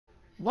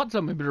What's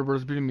up, my bitter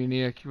brothers?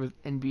 Maine-iac here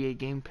with NBA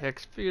game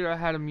picks. Figured out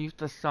how to mute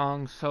the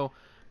song, so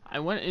I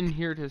went in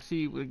here to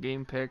see with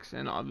game picks,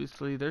 and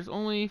obviously there's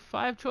only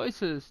 5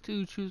 choices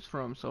to choose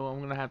from, so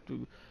I'm gonna have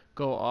to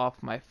go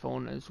off my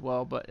phone as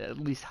well, but at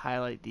least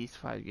highlight these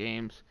 5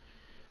 games.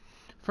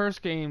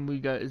 First game we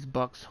got is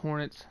Bucks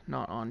Hornets,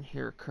 not on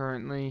here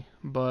currently,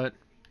 but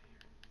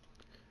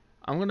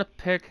I'm gonna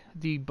pick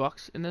the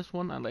Bucks in this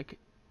one. I like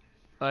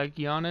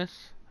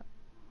Giannis.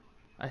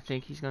 I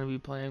think he's going to be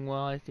playing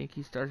well. I think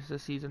he starts the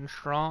season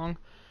strong.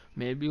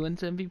 Maybe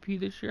wins MVP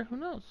this year. Who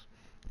knows?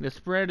 The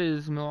spread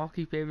is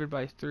Milwaukee favored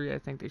by 3. I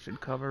think they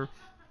should cover.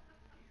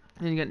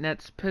 Then you got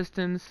Nets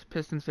Pistons.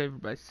 Pistons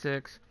favored by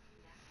 6.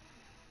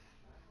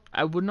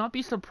 I would not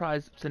be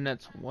surprised if the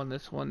Nets won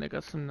this one. They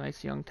got some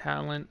nice young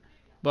talent.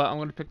 But I'm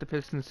going to pick the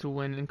Pistons to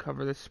win and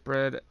cover the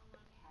spread.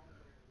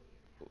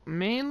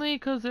 Mainly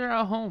because they're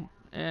at home.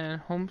 And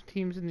home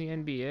teams in the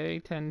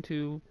NBA tend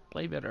to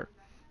play better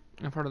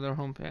in front of their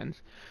home fans.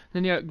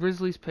 Then you got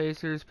Grizzlies,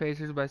 Pacers.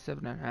 Pacers by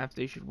 7.5.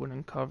 They should win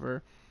and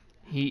cover.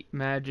 Heat,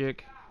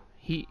 Magic.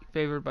 Heat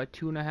favored by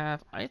 2.5.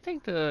 I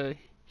think the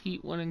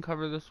Heat win and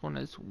cover this one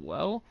as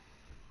well.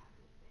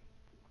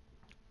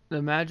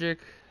 The Magic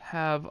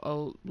have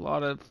a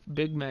lot of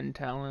big men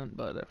talent,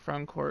 but the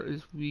front court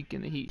is weak,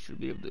 and the Heat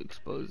should be able to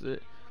expose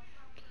it.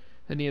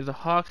 Then you have the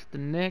Hawks, the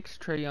Knicks.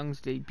 Trae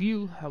Young's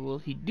debut. How will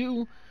he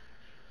do?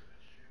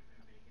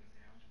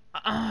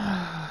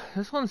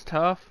 This one's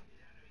tough.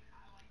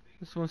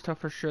 This one's tough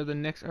for sure. The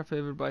Knicks are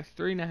favored by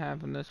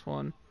 3.5 in this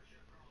one.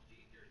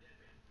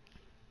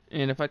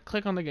 And if I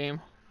click on the game,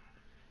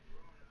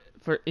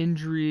 for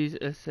injuries,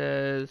 it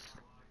says,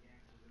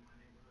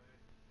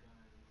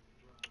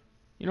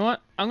 you know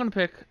what? I'm going to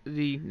pick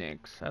the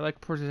Knicks. I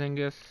like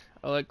Porzingis.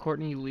 I like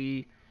Courtney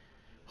Lee.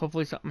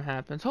 Hopefully something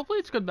happens. Hopefully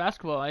it's good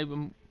basketball. I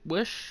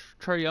wish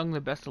Trae Young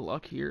the best of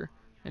luck here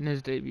in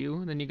his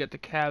debut. Then you get the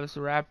Cavs,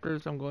 the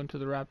Raptors. I'm going to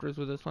the Raptors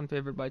with this one,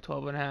 favored by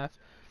 12.5.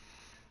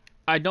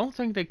 I don't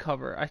think they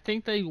cover. I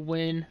think they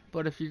win,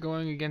 but if you're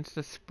going against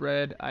the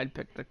spread, I'd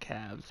pick the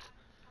Cavs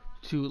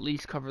to at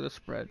least cover the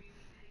spread.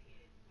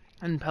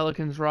 And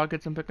Pelicans,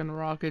 Rockets, I'm picking the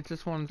Rockets.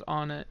 This one's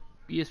on at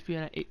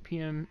ESPN at 8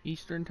 p.m.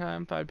 Eastern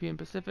Time, 5 p.m.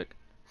 Pacific,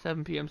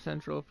 7 p.m.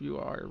 Central if you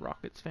are a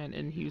Rockets fan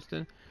in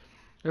Houston.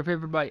 They're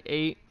favored by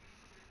 8.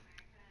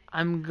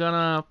 I'm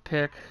gonna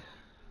pick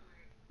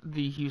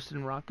the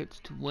Houston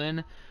Rockets to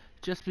win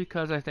just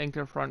because I think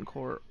their front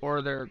court,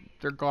 or their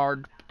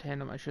guard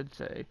tandem, I should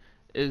say,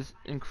 is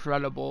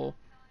incredible.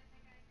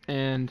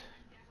 And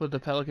with the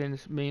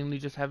Pelicans mainly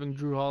just having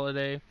Drew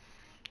Holiday,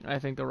 I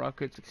think the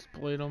Rockets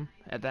exploit them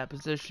at that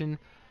position.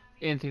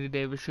 Anthony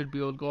Davis should be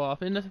able to go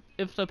off. And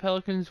if the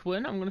Pelicans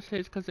win, I'm going to say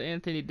it's because of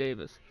Anthony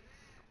Davis,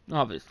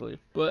 obviously.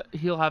 But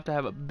he'll have to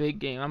have a big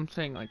game. I'm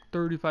saying like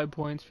 35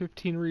 points,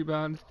 15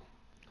 rebounds,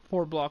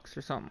 4 blocks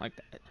or something like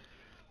that.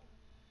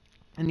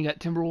 And you got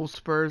Timberwolves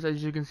Spurs.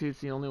 As you can see, it's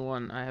the only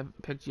one I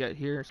haven't picked yet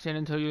here. San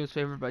Antonio is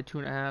favored by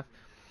 2.5.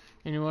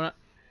 And you know what?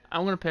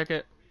 I'm going to pick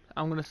it.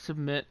 I'm going to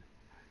submit.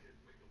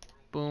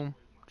 Boom.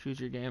 Choose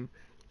your game.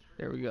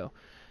 There we go.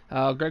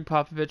 Greg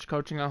Popovich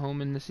coaching at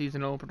home in the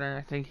season opener.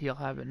 I think he'll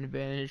have an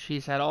advantage.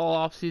 He's had all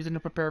offseason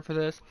to prepare for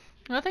this.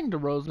 And I think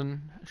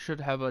DeRozan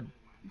should have a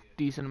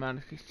decent amount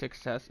of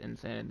success in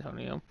San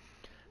Antonio.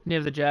 And you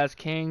have the Jazz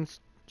Kings.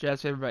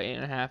 Jazz favored by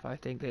 8.5. I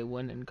think they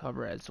win and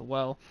cover as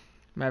well.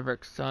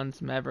 Mavericks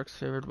Suns. Mavericks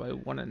favored by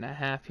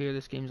 1.5 here.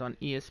 This game's on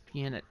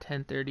ESPN at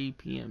 10:30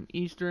 p.m.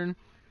 Eastern,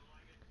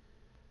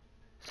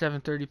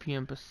 7:30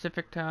 p.m.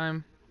 Pacific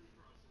time.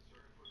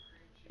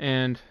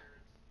 And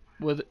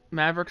with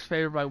Mavericks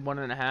favored by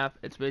 1.5,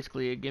 it's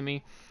basically a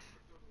gimme.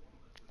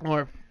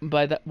 Or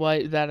by that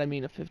I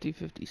mean a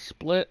 50-50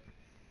 split.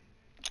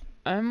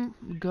 I'm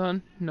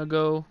gonna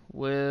go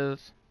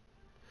with,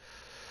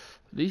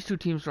 these two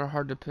teams were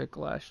hard to pick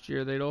last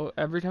year.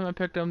 Every time I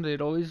picked them,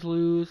 they'd always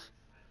lose.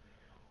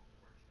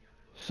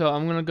 So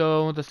I'm gonna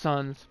go with the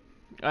Suns.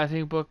 I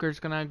think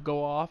Booker's gonna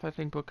go off. I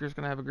think Booker's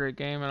gonna have a great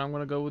game, and I'm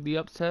gonna go with the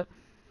upset,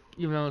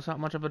 even though it's not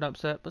much of an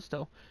upset, but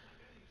still.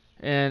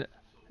 And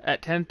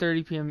at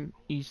 10:30 p.m.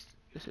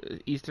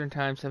 Eastern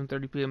Time,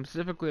 7:30 p.m.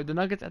 Pacific, the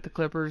Nuggets at the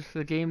Clippers,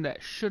 the game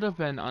that should have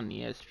been on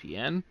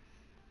ESPN.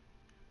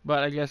 But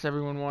I guess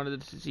everyone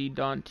wanted to see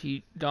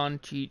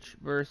Doncic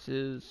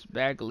versus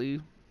Bagley.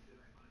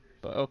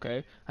 But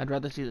okay, I'd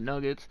rather see the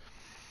Nuggets.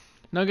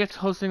 Nuggets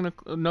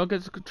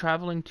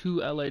traveling to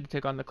LA to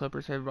take on the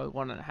Clippers, favored by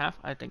 1.5.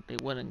 I think they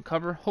win and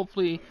cover.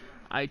 Hopefully,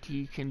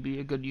 IT can be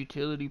a good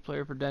utility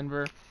player for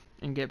Denver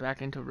and get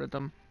back into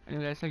rhythm.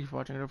 Anyway, guys, thank you for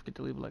watching. Don't forget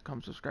to leave a like,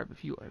 comment, subscribe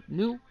if you are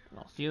new, and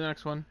I'll see you in the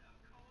next one.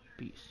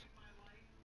 Peace.